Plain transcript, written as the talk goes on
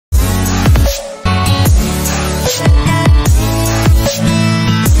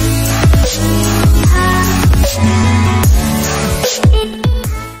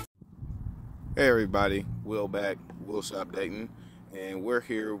everybody, Will back, Will Shop Dayton, and we're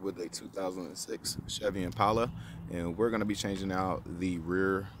here with a 2006 Chevy Impala, and we're going to be changing out the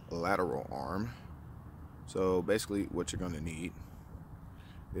rear lateral arm. So basically what you're going to need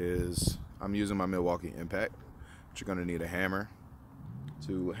is, I'm using my Milwaukee Impact, but you're going to need a hammer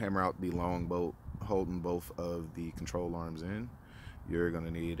to hammer out the long bolt holding both of the control arms in. You're going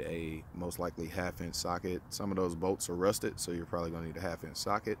to need a most likely 1/2-inch socket. Some of those bolts are rusted, so you're probably going to need a 1/2-inch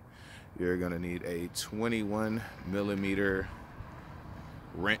socket. You're going to need a 21mm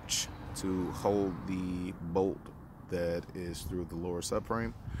wrench to hold the bolt that is through the lower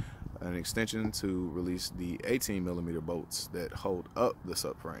subframe, an extension to release the 18mm bolts that hold up the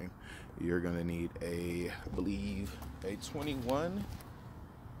subframe. You're going to need I believe a 21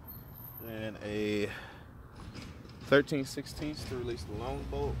 and a 13/16 to release the long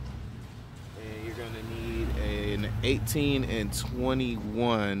bolt, and you're going to need an 18 and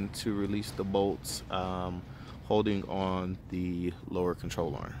 21 to release the bolts holding on the lower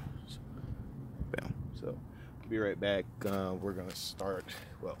control arm. Bam. So be right back. We're going to start,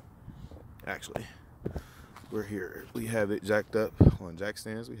 well, actually we're here. We have it jacked up on jack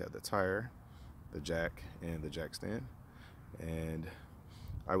stands. We have the tire, the jack, and the jack stand, and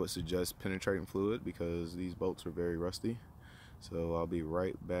I would suggest penetrating fluid because these bolts are very rusty. So I'll be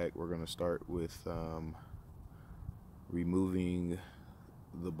right back. We're going to start with removing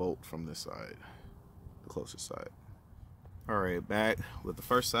the bolt from this side, the closest side. All right, back with the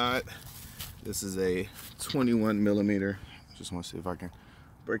first side. This is a 21mm. Just want to see if I can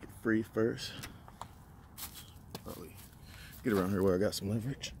break it free first. Probably get around here where I got some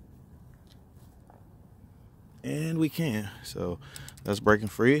leverage. And we can. So that's breaking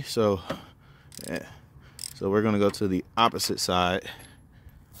free. So yeah, so we're gonna go to the opposite side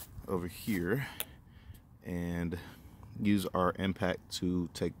over here and use our impact to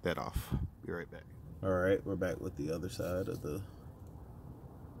take that off. Be right back. All right, we're back with the other side of the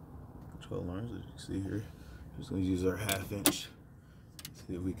control arms, as you can see here. Just gonna use our 1/2-inch,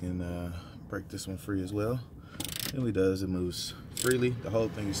 see if we can break this one free as well. And it does, it moves freely. The whole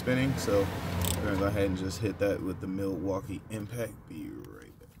thing is spinning, so we're gonna go ahead and just hit that with the Milwaukee Impact. Be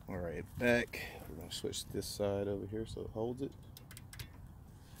right back. All right, back. We're gonna switch this side over here so it holds it.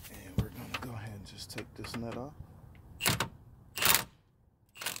 And we're gonna go ahead and just take this nut off.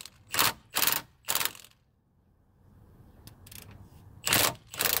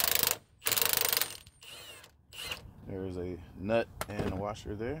 There's a nut and a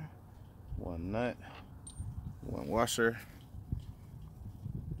washer there. One nut, one washer,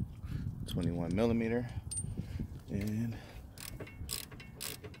 21mm, and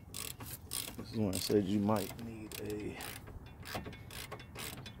this is when I said you might need a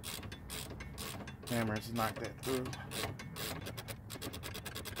hammer to knock that through.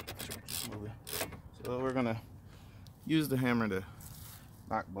 So we're gonna use the hammer to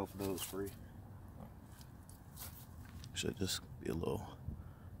knock both of those free. Should just be a little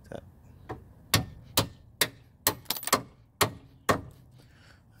tap.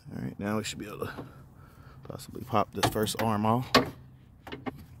 Alright, now we should be able to possibly pop this first arm off.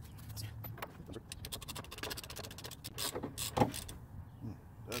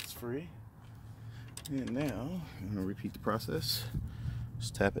 That's free. And now I'm going to repeat the process.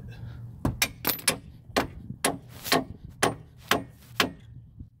 Just tap it.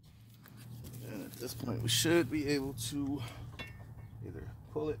 And at this point we should be able to either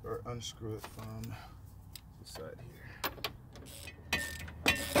pull it or unscrew it from the side here.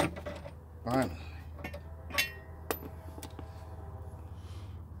 Finally.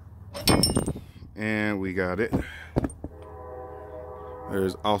 And we got it.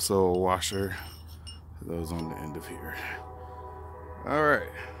 There's also a washer that goes on the end of here. All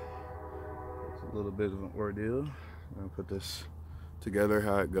right. It's a little bit of an ordeal. I'm gonna put this together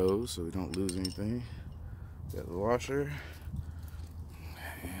how it goes so we don't lose anything. Got the washer.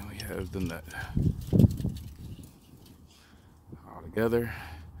 And we have the nut. All together.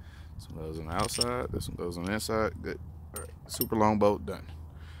 This one goes on the outside, this one goes on the inside. Good. All right, super long bolt done.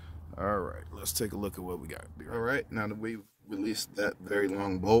 All right, let's take a look at what we got. All right, now that we've released that very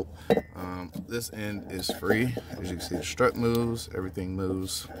long bolt, this end is free. As you can see, the strut moves, everything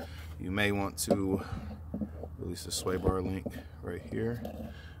moves. You may want to release the sway bar link right here.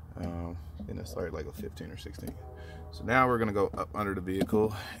 And it's like a 15 or 16. So now we're gonna go up under the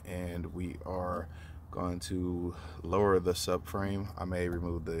vehicle and we are going to lower the subframe. I may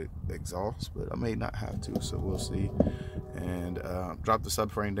remove the exhaust, but I may not have to, so we'll see. And drop the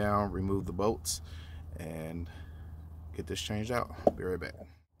subframe down, remove the bolts, and get this changed out. Be right back.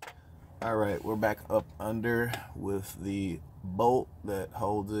 All right, we're back up under with the bolt that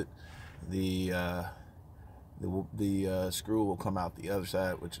holds it the screw will come out the other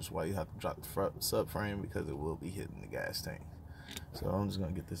side, which is why you have to drop the front subframe, because it will be hitting the gas tank. So I'm just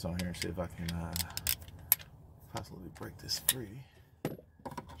gonna get this on here and see if I can possibly break this free.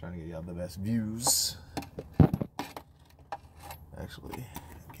 Trying to get y'all the best views. Actually,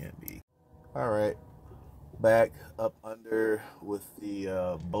 it can't be. All right, back up under with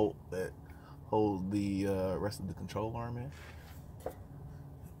the bolt that holds the rest of the control arm in.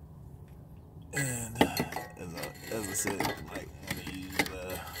 And as I said, like, I'm gonna use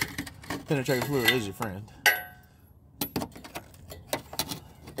penetrating fluid is your friend.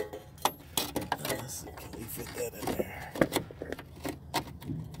 Let's see, can we fit that in there?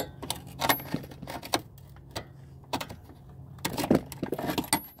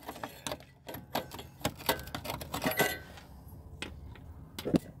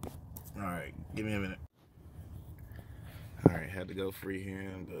 All right, give me a minute. All right, had to go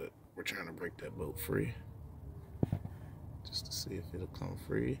freehand, but we're trying to break that bolt free just to see if it'll come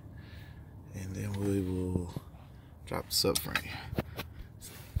free, and then we will drop the subframe.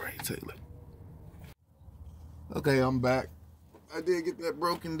 So, right, Taylor. Okay, I'm back. I did get that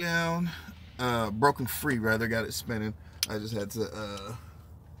broken free rather, got it spinning. I just had to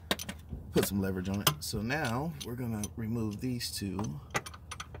put some leverage on it. So now we're gonna remove these two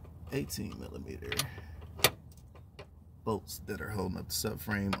 18mm bolts that are holding up the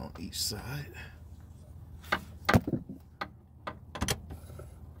subframe on each side.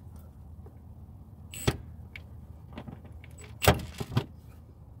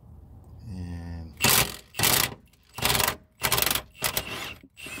 And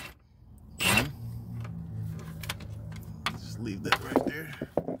just leave that right there.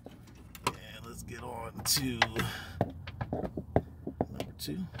 And let's get on to number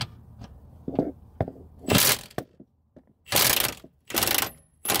 2.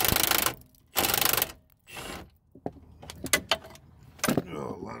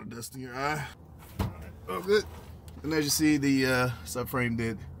 A lot of dust in your eye. Oh, good. And as you see, the subframe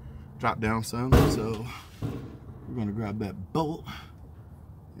did drop down some, so we're going to grab that bolt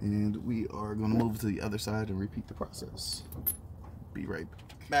and we are going to move to the other side and repeat the process. Be right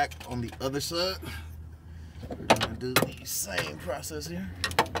back on the other side. We're going to do the same process here.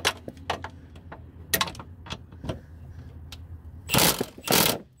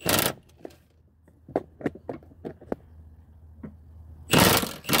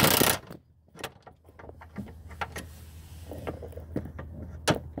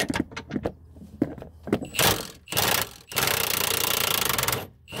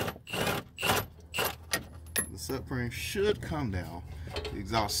 Subframe should come down. The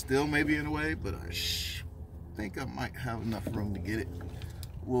exhaust still may be in the way, but I think I might have enough room to get it.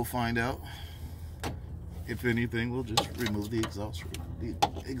 We'll find out. If anything, we'll just remove the exhaust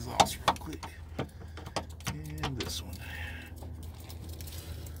real quick. And this one.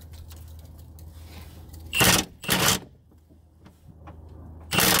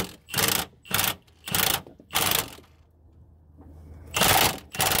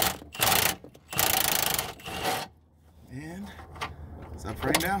 And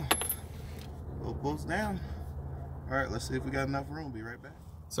subframe down. Both bolts down. All right, let's see if we got enough room. Be right back.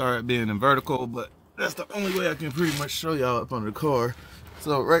 Sorry it being in vertical, but that's the only way I can pretty much show y'all up under the car.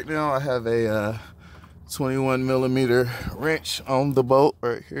 So right now I have a 21mm wrench on the bolt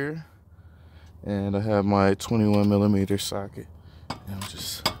right here. And I have my 21mm socket. And I'm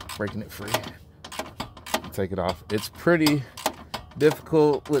just breaking it free. Take it off. It's pretty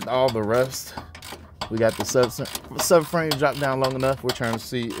difficult with all the rust. We got the subframe dropped down long enough. We're trying to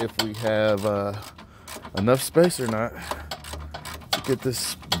see if we have enough space or not to get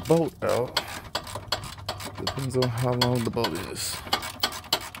this bolt out. Depends on how long the bolt is.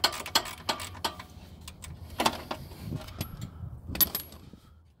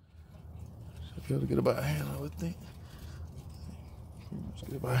 Should be able to get it by hand, I would think. Let's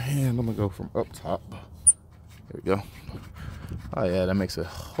get it by hand. I'm gonna go from up top. There we go. Oh yeah, that makes it a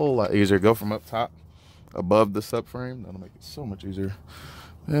whole lot easier. Go from up top, above the subframe. That'll make it so much easier.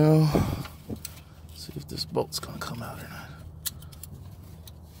 Well, see if this bolt's gonna come out or not.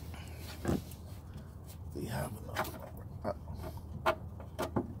 We have enough.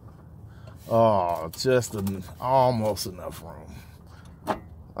 Oh, just almost enough room.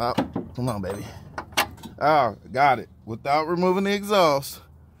 Oh, come on, baby. Oh, got it. Without removing the exhaust,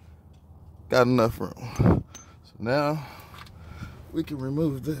 got enough room. So now we can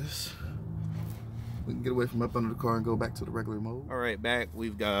remove this. We can get away from up under the car and go back to the regular mode. All right, back.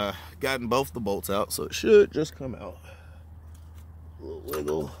 We've gotten both the bolts out, so it should just come out. A little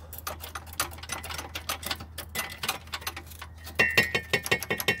wiggle.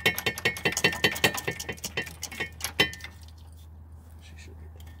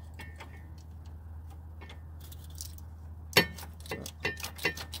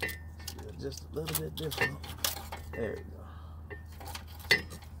 just a little bit different. There you go.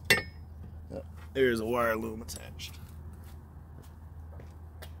 Yep. There's a wire loom attached.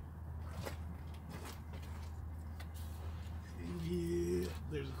 Yeah,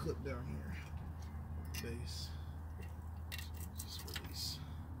 there's a clip down here. Base. Just release.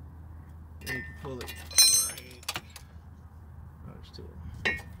 And you can pull it right. Oh, there's two of them.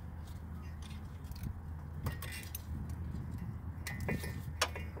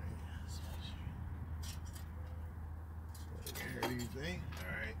 What do you think? All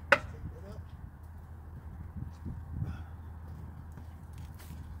right.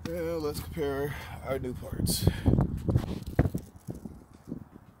 Well, let's compare our new parts.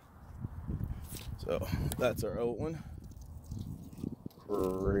 So that's our old one.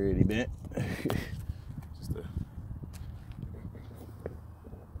 Pretty bent. Just a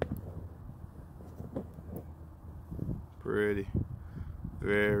pretty,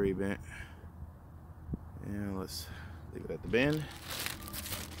 very bent. And let's leave it at the bend.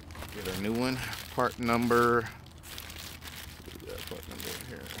 Get our new one. Part number. We got part number in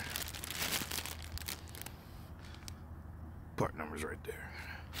here. Part number's right there.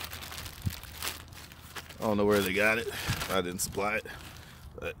 I don't know where they got it. I didn't supply it,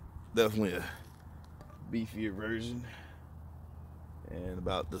 but definitely a beefier version and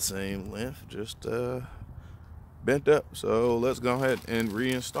about the same length, just bent up. So let's go ahead and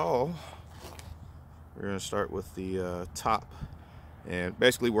reinstall. We're gonna start with the top and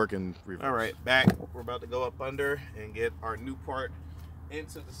basically work in reverse. All right, back. We're about to go up under and get our new part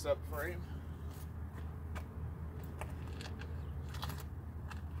into the subframe.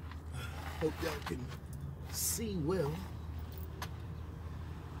 Hope y'all can see well.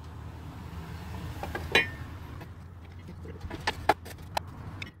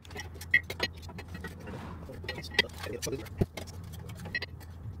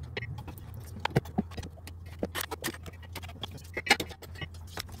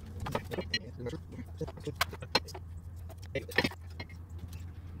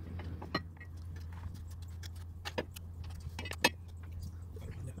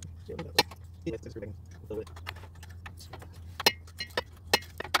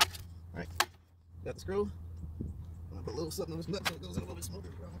 Alright, got the screw. I'm gonna put a little something on this nut so it goes in a little bit smoother.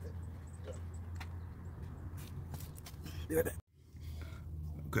 Okay.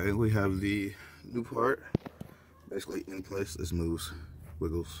 Okay, we have the new part basically in place. This moves,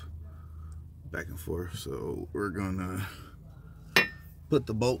 wiggles back and forth. So we're gonna put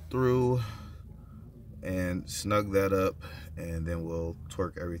the bolt through and snug that up, and then we'll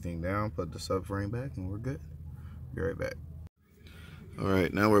torque everything down, put the subframe back, and we're good. Be right back. All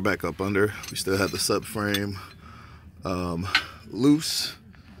right, now we're back up under. We still have the subframe loose.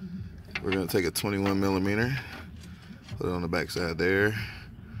 We're gonna take a 21 millimeter, put it on the back side there,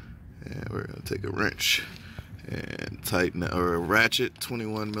 and we're gonna take a wrench and tighten it, or a ratchet,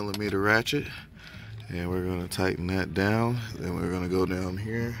 21 millimeter ratchet, and we're gonna tighten that down. Then we're gonna go down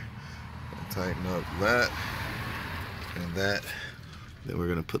here and tighten up that and that. Then we're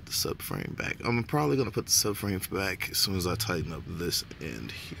gonna put the subframe back. I'm probably gonna put the subframe back as soon as I tighten up this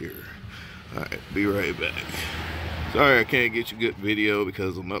end here. All right, be right back. Sorry I can't get you good video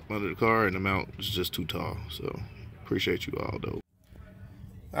because I'm up under the car and the mount is just too tall. So appreciate you all though.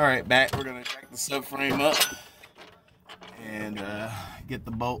 All right, back. We're gonna jack the subframe up and get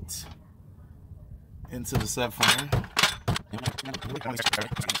the bolts into the subframe.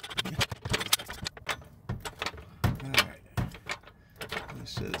 All right. It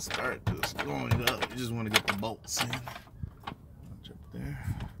should start just going up. You just want to get the bolts in. Up there.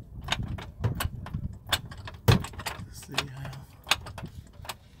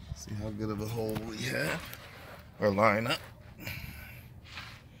 See how good of a hole we have, or line up.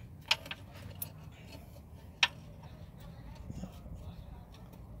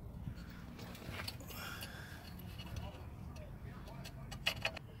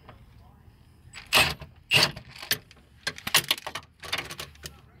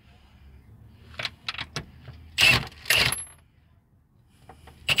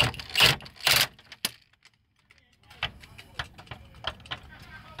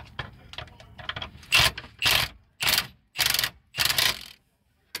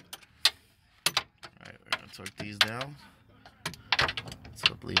 Torque these down.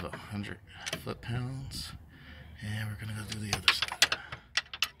 So I believe 100 foot-pounds. And we're gonna go do the other side.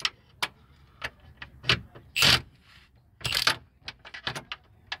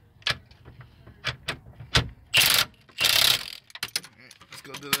 Alright, let's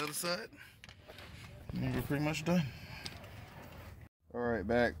go do the other side. And we're pretty much done. Alright,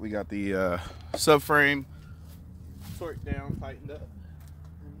 back. We got the subframe torqued down, tightened up.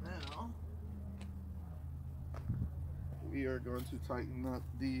 And now we are going to tighten up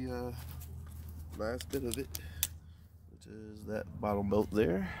the last bit of it, which is that bottom bolt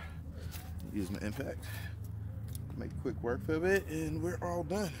there. Use my impact, make quick work of it, and we're all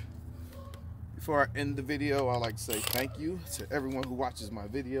done. Before I end the video, I'd like to say thank you to everyone who watches my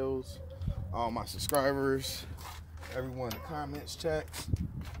videos, all my subscribers, everyone in the comments, chats.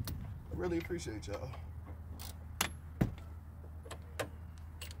 I really appreciate y'all.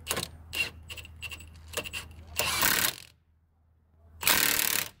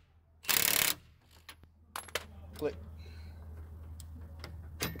 Click.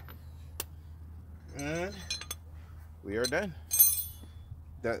 And we are done.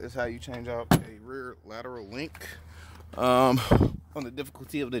 That is how you change out a rear lateral link. On the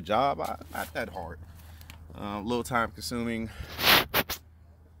difficulty of the job, not that hard. A little time consuming.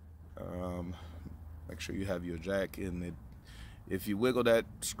 Make sure you have your jack in it. If you wiggle that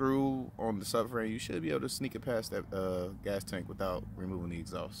screw on the subframe, you should be able to sneak it past that gas tank without removing the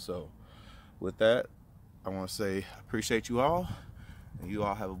exhaust. So with that, I want to say I appreciate you all, and you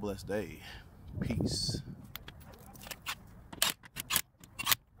all have a blessed day. Peace.